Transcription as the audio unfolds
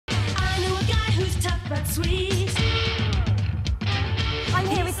tough but sweet. I'm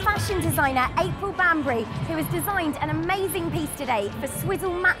here with fashion designer April Banbury, who has designed an amazing piece today for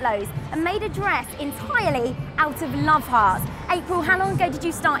Swizzels Matlow and made a dress entirely out of love hearts. April, how long ago did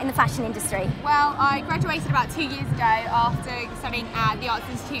you start in the fashion industry? Well, I graduated about 2 years ago after studying at the Arts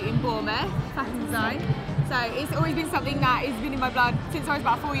Institute in Bournemouth, fashion design. So it's always been something that has been in my blood since I was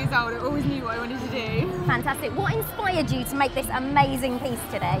about 4 years old. I always knew what I wanted to do. Fantastic. What inspired you to make this amazing piece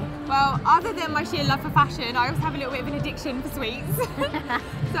today? Well, other than my sheer love for fashion, I also have a little bit of an addiction for sweets.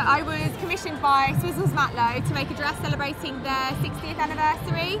 So I was commissioned by Swizzels Matlow to make a dress celebrating their 60th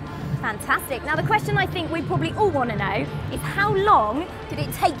anniversary. Fantastic. Now the question I think we probably all want to know is how long did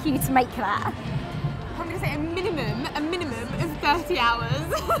it take you to make that? I'm going to say a minimum of 30 hours.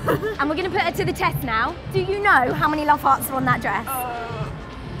 And we're going to put her to the test now. Do you know how many love hearts are on that dress?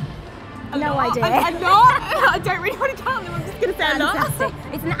 No idea. A lot? I don't really want to count them, I'm just going to say Fantastic. a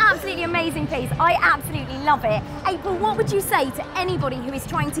lot. It's an absolutely amazing piece. I absolutely love it. April, what would you say to anybody who is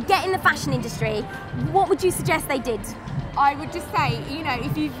trying to get in the fashion industry? What would you suggest they did? I would just say, you know,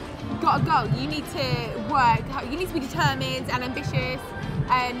 if you've got a goal, you need to work, you need to be determined and ambitious,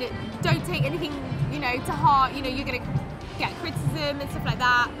 and don't take anything, you know, to heart. You know, you're going to get criticism and stuff like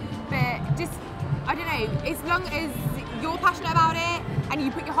that, but just, I don't know, as long as you're passionate about it and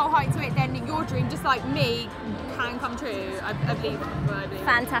you put your whole heart into it, then your dream, just like me, can come true. I believe.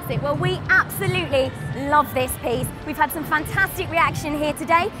 Fantastic. Well, we absolutely love this piece. We've had some fantastic reaction here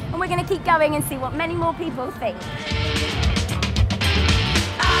today, and we're going to keep going and see what many more people think.